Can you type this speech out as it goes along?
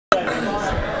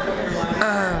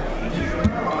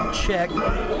check.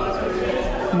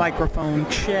 Microphone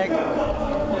check.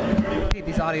 Get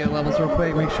these audio levels real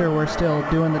quick. Make sure we're still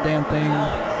doing the damn thing.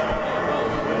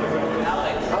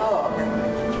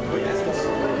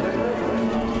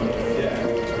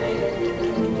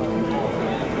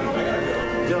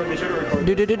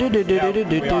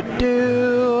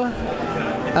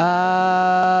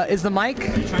 Is the mic?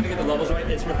 You're trying to get the levels right.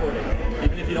 It's recording,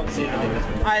 even if you don't see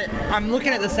anything. I'm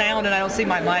looking at the sound and I don't see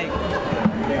my mic.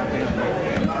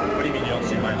 What do you mean you don't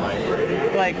see my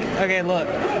mic? Like, okay, look.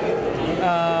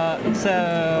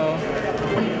 So. I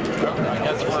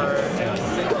guess we're.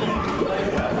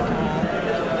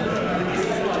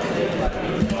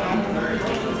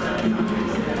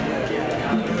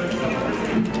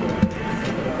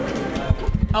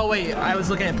 Oh wait, I was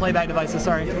looking at playback devices.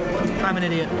 Sorry, I'm an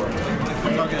idiot.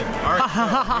 It's all good. All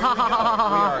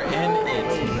right, we are in it.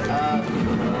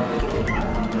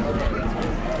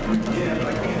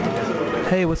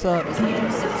 Hey, what's up?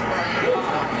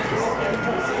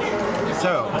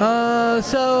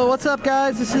 So what's up,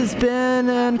 guys? This is Ben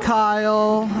and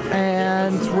Kyle,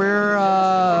 and we're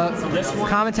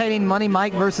commentating Money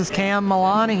Mike versus Cam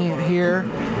Milani here.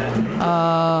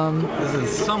 This is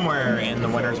somewhere in the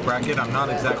winner's bracket. I'm not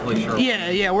exactly sure.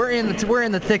 Yeah, we're in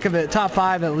the thick of it. Top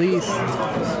 5 at least.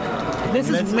 This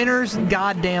is winner's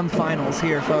goddamn finals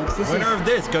here, folks. Winner of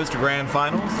this goes to grand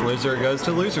finals. Loser goes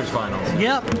to losers finals.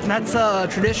 Yep, that's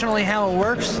traditionally how it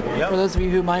works. Yep. For those of you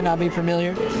who might not be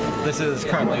familiar. This is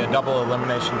currently a double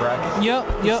elimination bracket. Yep.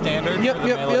 Standard for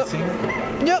the melee scene.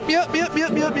 Yep.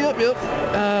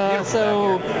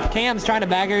 So Cam's trying to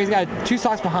bag her. He's got 2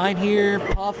 stocks behind here.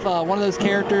 Puff, one of those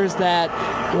characters that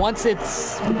once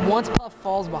Puff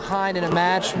falls behind in a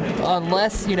match,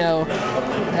 unless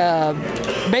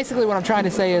basically what I'm trying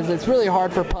to say is it's really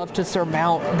hard for Puff to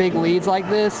surmount big leads like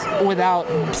this without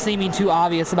seeming too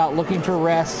obvious about looking for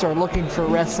rests or looking for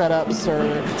rest setups or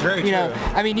it's very true.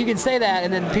 I mean, you can say that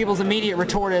and then people's immediate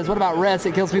retort is, what about rest?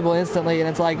 It kills people instantly. And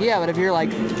it's like, yeah, but if you're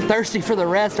like thirsty for the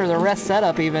rest or the rest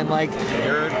setup even, like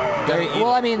there you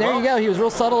go. He was real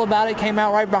subtle about it, came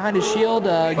out right behind his shield,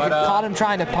 caught him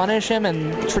trying to punish him,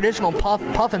 and traditional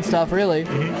puff and stuff, really.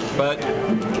 But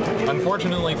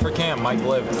unfortunately for Cam, Mike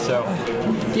lived, so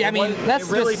yeah, I mean, that's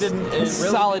really just didn't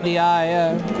solid DI,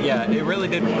 yeah. Yeah, it really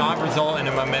did not result in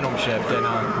a momentum shift, and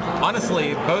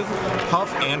honestly, both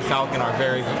Puff and Falcon are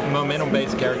very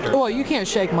momentum-based characters. Well, you can't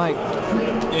shake Mike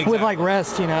with like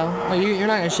rest, Like, you're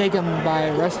not gonna shake him by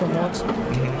resting once.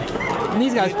 And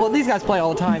these guys play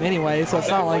all the time anyway, so it's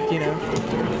not like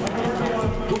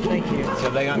Thank you. So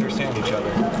they understand each other.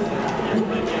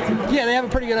 Yeah, they have a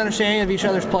pretty good understanding of each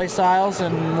other's play styles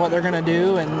and what they're gonna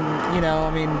do, and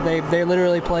they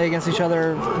literally play against each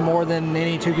other more than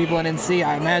any 2 people in NC,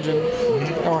 I imagine,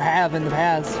 or have in the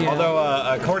past. Although,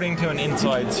 according to an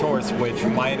inside source, which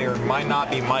might or might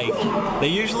not be Mike, they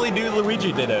usually do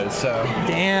Luigi dittos. So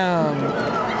damn,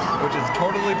 which is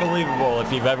totally believable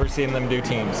if you've ever seen them do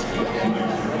teams.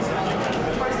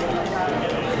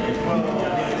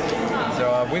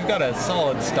 We've got a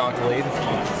solid stock lead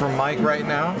from Mike right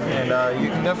now, and you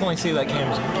can definitely see that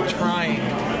Cam's trying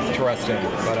to rest him,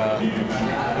 but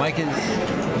Mike is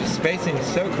just spacing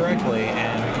so correctly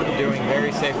and doing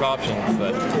very safe options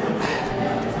that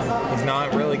he's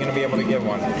not really going to be able to get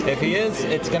one. If he is,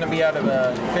 it's going to be out of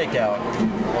a fake out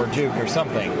or juke or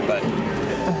something, but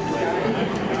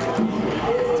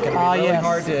really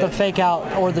hard to... the fake out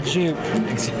or the juke.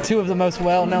 2 of the most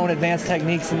well-known advanced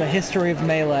techniques in the history of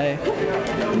Melee.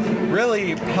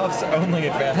 Really, Puff's only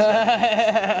advanced.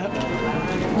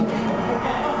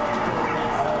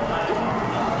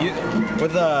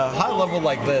 With a high level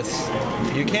like this,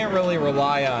 you can't really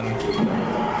rely on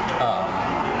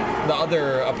the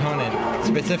other opponent,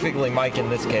 specifically Mike in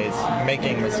this case,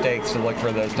 making mistakes to look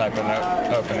for those type of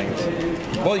openings.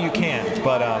 Well, you can,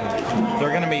 but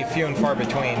they're going to be few and far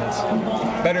between. It's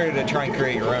better to try and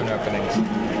create your own openings.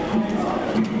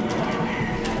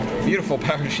 Beautiful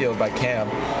power shield by Cam.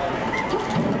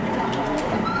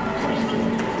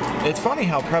 It's funny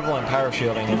how prevalent power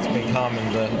shielding has become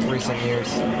in the recent years.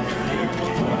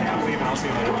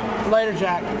 Later,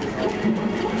 Jack.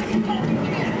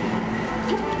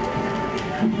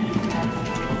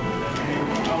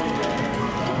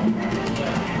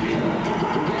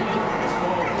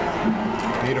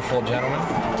 Beautiful gentleman.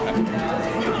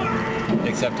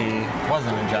 Except he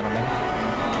wasn't a gentleman.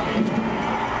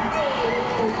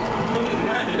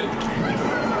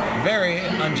 Very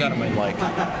ungentlemanlike.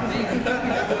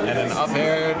 And an up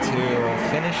air to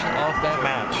finish off that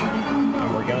match.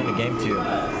 And we're going to game 2.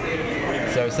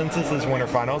 So since this is winter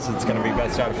finals, it's going to be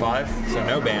best out of 5, so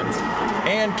no bans.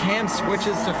 And Cam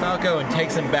switches to Falco and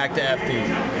takes him back to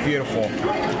FD. Beautiful.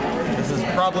 This is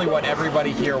probably what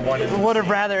everybody here wanted. Would have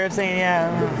rather have seen, yeah.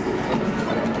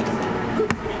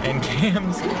 And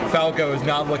Cam's Falco is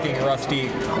not looking rusty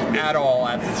at all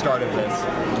at the start of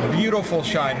this. Beautiful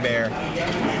shine bear.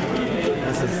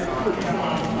 This is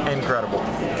incredible.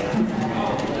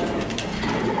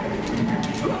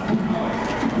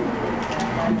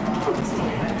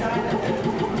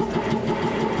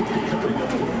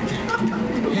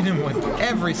 Hit him with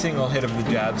every single hit of the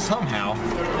jab somehow.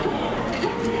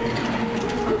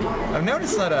 I've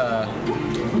noticed that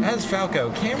as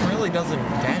Falco, Cam really doesn't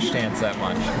dash dance that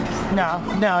much.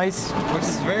 No, he's which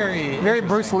is very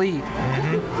Bruce Lee.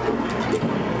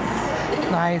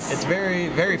 Nice. It's very,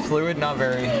 very fluid, not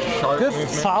very sharp Good, movement.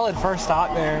 solid first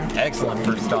stock there. Excellent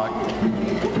first stock.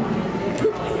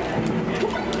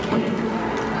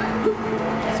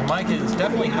 So Mike is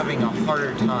definitely having a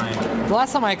harder time. The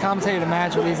last time I commentated a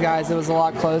match with these guys, it was a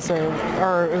lot closer,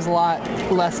 or it was a lot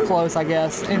less close, I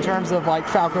guess, in terms of like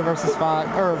Falco versus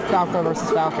Falco versus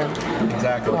Falcon.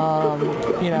 Exactly.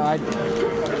 You know,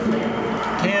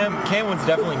 Cam was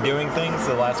definitely doing things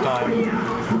the last time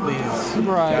these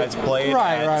guys played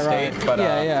at State, but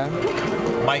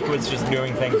Mike was just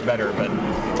doing things better. But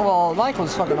well, Mike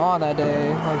was fucking on that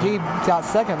day. Like he got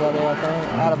second that day, I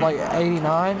think, out of like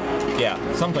 89. Yeah,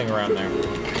 something around there.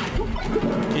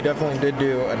 He definitely did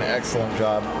do an excellent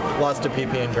job. Lost to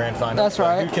PP in grand final. That's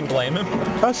right. Who can blame him?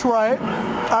 That's right.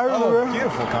 I remember. Oh,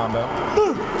 beautiful combo.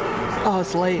 Oh,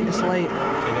 it's late. It's late. It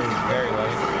is very late.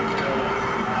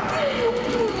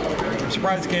 I'm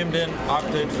surprised Cam didn't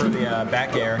opted for the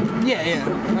back air. Yeah.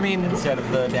 I mean, instead of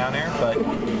the down air, but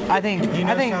I think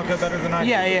Falco better than I do.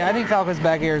 Yeah. I think Falco's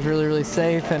back air is really, really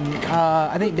safe, and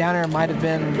I think down air might have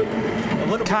been a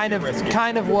little kind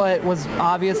of what was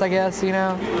obvious, I guess. You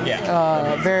know.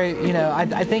 Yeah. Very. You know,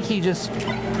 I think he just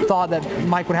thought that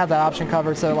Mike would have that option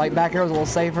covered, so like back air was a little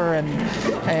safer, and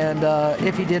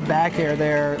if he did back air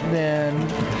there, then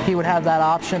he would have that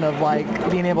option of like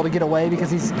being able to get away because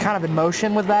he's kind of in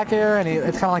motion with back air, and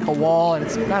it's kind of like a wall, and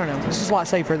it's, I don't know, it's just a lot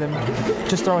safer than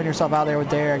just throwing yourself out there with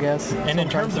dare, I guess. And in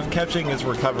terms of catching his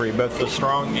recovery, both the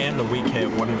strong and the weak hit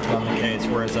would have done the case,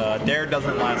 whereas dare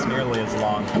doesn't last nearly as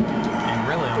long and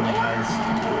really only has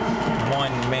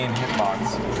one main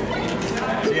hitbox.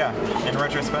 So yeah, in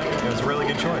retrospect, it was a really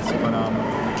good choice. But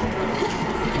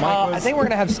I think we're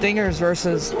gonna have Stingers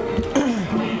versus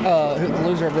the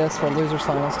loser of this for losers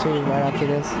finals too right after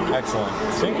this. Excellent.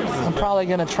 Stingers is I'm probably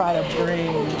gonna try to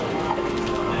bring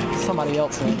somebody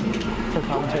else in for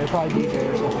commentary, probably DJ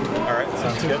or something. All right,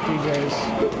 sounds good. DJ's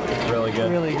really good.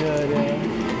 Really good. Yeah.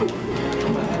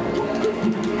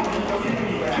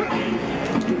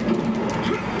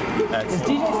 Is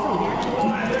DJ still here?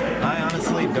 I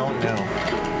honestly don't know.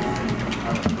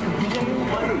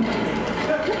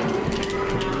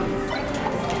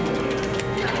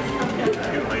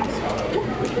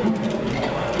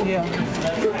 Yeah.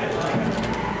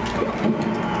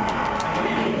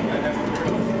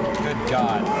 Good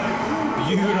God.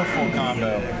 Beautiful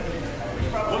combo.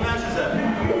 What match is that?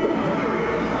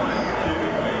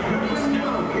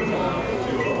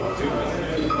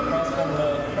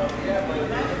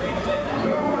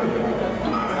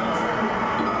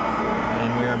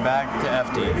 Back to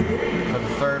FD for the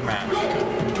third match.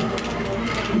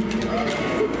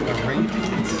 A repeat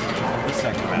of the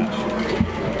second match.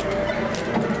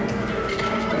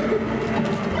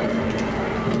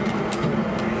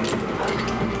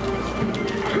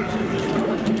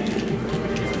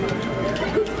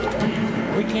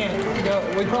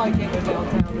 We probably can't go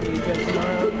downtown to meet Joe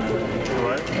tomorrow.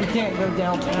 What? We can't go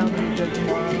downtown to meet Joe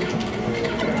tomorrow.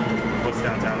 What's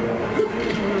downtown? We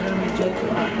were gonna meet Jake for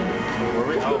Were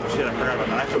we? Oh shit, I forgot about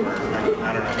that. I don't know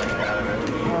if I can get out of it.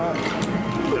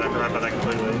 Shit, I forgot about that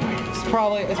completely. It's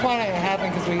probably not gonna happen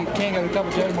because we can't go to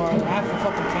Double Joe tomorrow. Half the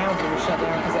fucking towns are shut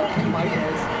down because that Mike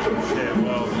is. Shit,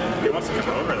 well, he wants to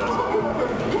come over this.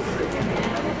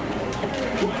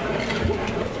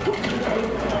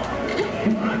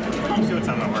 See what's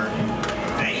on the work.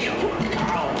 Damn!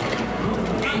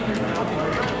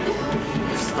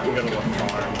 Just fucking go to the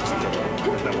farm.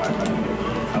 There's no Wi-Fi.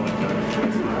 I wouldn't go to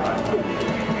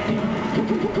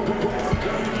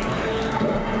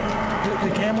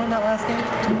Did Cam win that last game?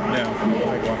 No,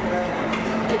 Mike won.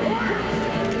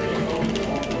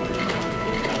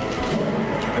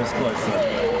 It was close though.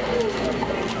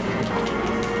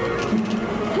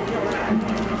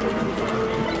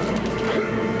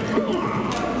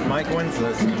 Mike wins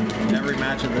this, and every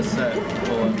match of this set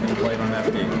will have been played on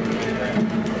FD.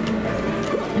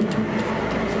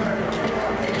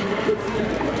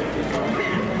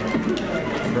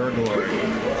 glory.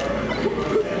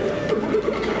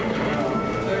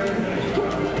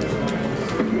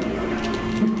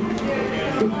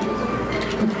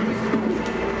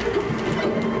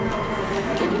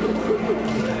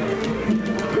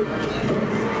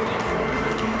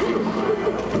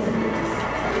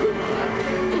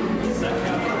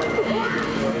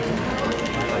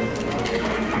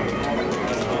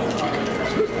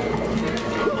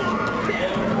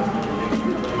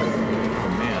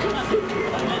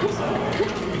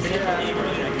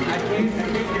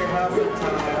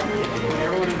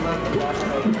 Everyone had left the bus,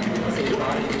 so you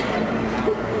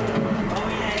body,